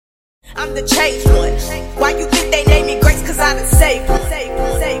I'm the changed one. Why you think they named me Grace? Cause I done saved one.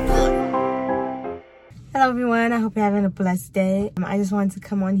 Hello everyone, I hope you're having a blessed day. I just wanted to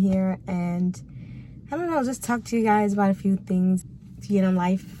come on here and, I don't know, just talk to you guys about a few things. You know,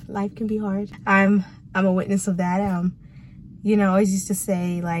 life can be hard. I'm a witness of that. You know, I always used to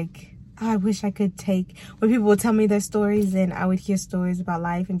say, like, oh, I wish I could take, when people would tell me their stories and I would hear stories about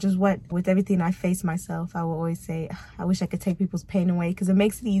life and just with everything I face myself, I would always say, I wish I could take people's pain away because it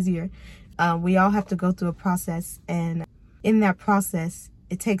makes it easier. We all have to go through a process, and in that process,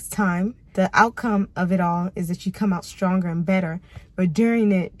 it takes time. The outcome of it all is that you come out stronger and better, but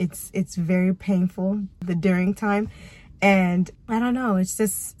during it, it's very painful, the during time. And I don't know, it's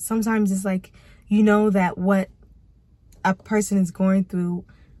just, sometimes it's like, you know that what a person is going through,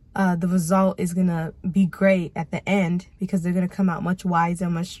 the result is gonna be great at the end because they're gonna come out much wiser,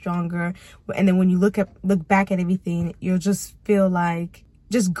 much stronger. And then when you look back at everything, you'll just feel like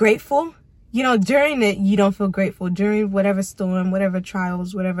just grateful. You know, during it, you don't feel grateful. During whatever storm, whatever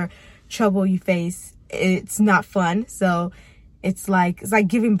trials, whatever trouble you face, it's not fun. So it's like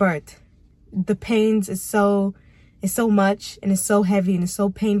giving birth. The pains is so much and it's so heavy and it's so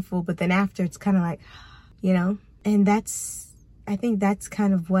painful. But then after, it's kind of like, you know, and I think that's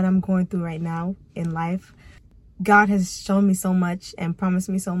kind of what I'm going through right now in life. God has shown me so much and promised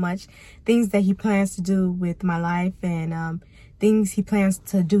me so much, things that he plans to do with my life and things he plans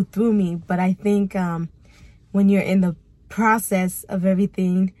to do through me. But I think when you're in the process of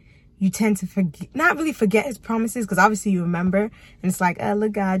everything, you tend to not really forget his promises, because obviously you remember. And it's like, oh,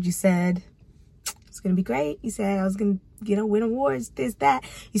 look, God, you said it's going to be great. You said I was going to, win awards, this, that.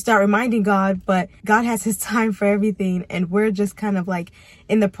 You start reminding God, but God has his time for everything. And we're just kind of like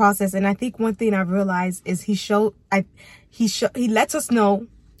in the process. And I think one thing I realized is he lets us know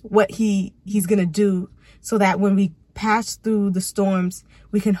what he's going to do so that when we pass through the storms,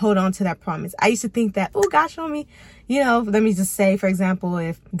 we can hold on to that promise. I used to think that, oh, God showed me, let me just say, for example,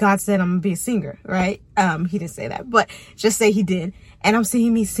 if God said I'm gonna be a singer, right? He didn't say that, but just say he did. And I'm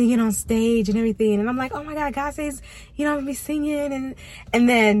seeing me singing on stage and everything. And I'm like, oh my God, God says, I'm gonna be singing. And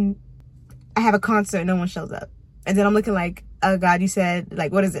then I have a concert and no one shows up. And then I'm looking like, oh God, you said,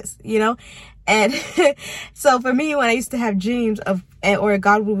 like, what is this? And so for me, when I used to have dreams or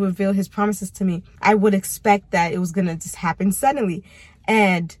God would reveal his promises to me, I would expect that it was going to just happen suddenly.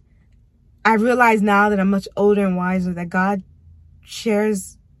 And I realize now that I'm much older and wiser that God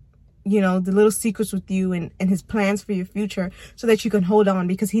shares, the little secrets with you and his plans for your future so that you can hold on,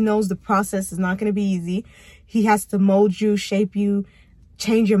 because he knows the process is not going to be easy. He has to mold you, shape you,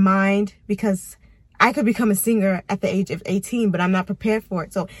 change your mind, because I could become a singer at the age of 18, but I'm not prepared for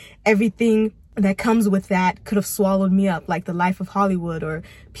it. So everything that comes with that could have swallowed me up, like the life of Hollywood or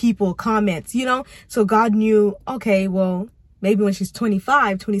people, comments, So God knew, okay, well, maybe when she's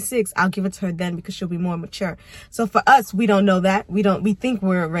 25, 26, I'll give it to her then because she'll be more mature. So for us, we don't know that. We think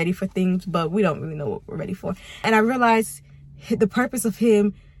we're ready for things, but we don't really know what we're ready for. And I realized the purpose of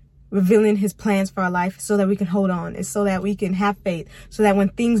him revealing his plans for our life so that we can hold on, is so that we can have faith, so that when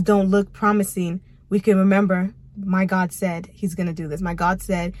things don't look promising, we can remember, my God said he's going to do this. My God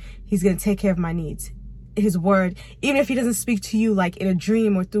said he's going to take care of my needs. His word, even if he doesn't speak to you like in a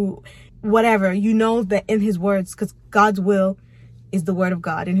dream or through whatever, that in his words, because God's will is the word of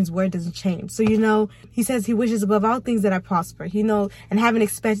God and his word doesn't change. So, he says he wishes above all things that I prosper, and have an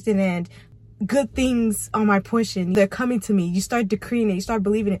expected end. Good things are my portion. They're coming to me. You start decreeing it. You start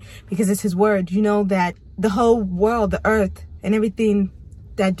believing it because it's his word. That the whole world, the earth and everything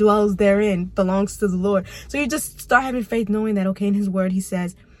that dwells therein belongs to the Lord. So you just start having faith, knowing that, okay, in his word, he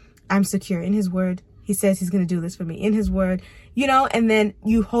says, I'm secure. In his word, he says he's going to do this for me. In his word, and then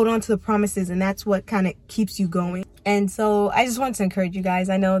you hold on to the promises, and that's what kind of keeps you going. And so I just want to encourage you guys.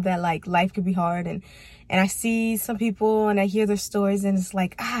 I know that like life could be hard, and I see some people and I hear their stories, and it's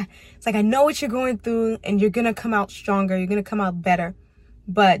like, I know what you're going through, and you're going to come out stronger. You're going to come out better.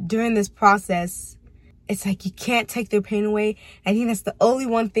 But during this process, it's like you can't take their pain away. I think that's the only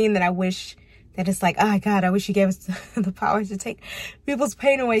one thing that I wish, that it's like, oh God, I wish you gave us the power to take people's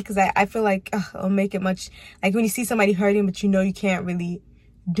pain away, because I feel like it'll make it much, like when you see somebody hurting, but you can't really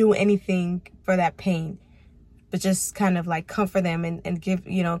do anything for that pain, but just kind of like comfort them and give,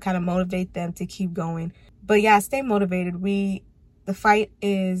 kind of motivate them to keep going. But yeah, stay motivated. The fight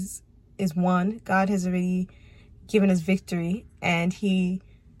is won. God has already given us victory, and he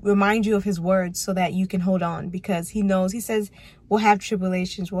remind you of his words so that you can hold on, because he knows, he says, we'll have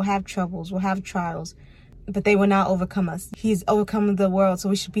tribulations, we'll have troubles, we'll have trials, but they will not overcome us. He's overcome the world, so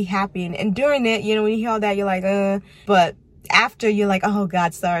we should be happy. And during it, when you hear all that, you're like, but after, you're like, oh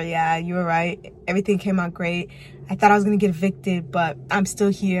God, sorry, yeah, you were right. Everything came out great. I thought I was going to get evicted, but I'm still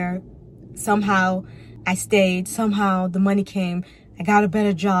here. somehow I stayed, somehow the money came, I got a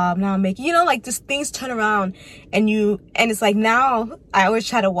better job, now I'm making, like just things turn around and it's like now I always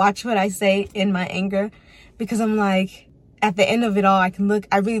try to watch what I say in my anger, because I'm like, at the end of it all, I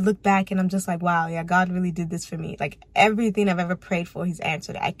really look back and I'm just like, wow, yeah, God really did this for me. Like everything I've ever prayed for, he's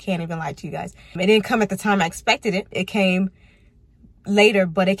answered it. I can't even lie to you guys. It didn't come at the time I expected it. It came later,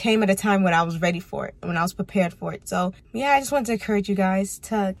 but it came at a time when I was ready for it, when I was prepared for it. So yeah, I just wanted to encourage you guys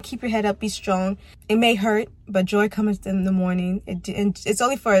to keep your head up, be strong. It may hurt, but joy comes in the morning. It's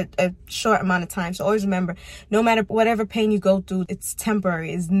only for a short amount of time. So always remember, no matter whatever pain you go through, it's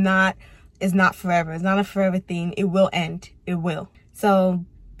temporary. It's not forever. It's not a forever thing. It will end. It will. So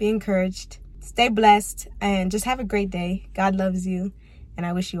be encouraged, stay blessed, and just have a great day. God loves you, and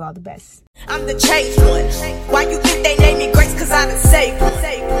I wish you all the best. I'm the changed one. Why you think they name me Grace? Cause I done saved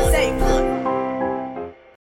one.